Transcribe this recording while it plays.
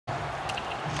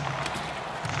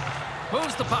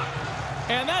Moves the puck.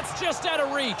 And that's just out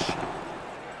of reach.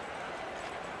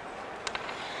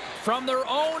 From their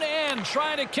own end,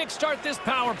 trying to kickstart this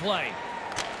power play.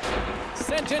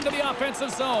 Sent into the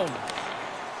offensive zone.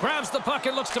 Grabs the puck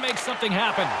and looks to make something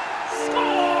happen.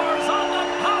 Scores on the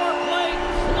power play.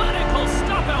 Clinical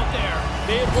stuff out there.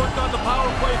 They had worked on the power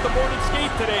play at the morning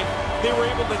skate today. They were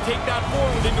able to take that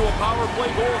forward into a power play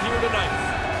goal here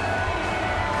tonight.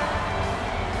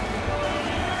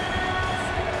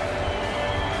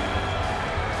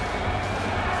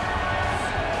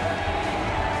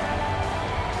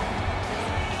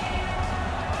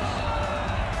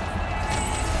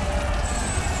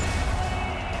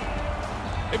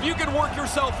 If you can work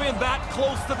yourself in that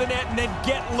close to the net and then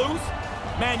get loose,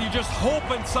 man, you're just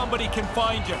hoping somebody can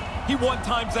find you. He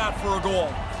one-times that for a goal.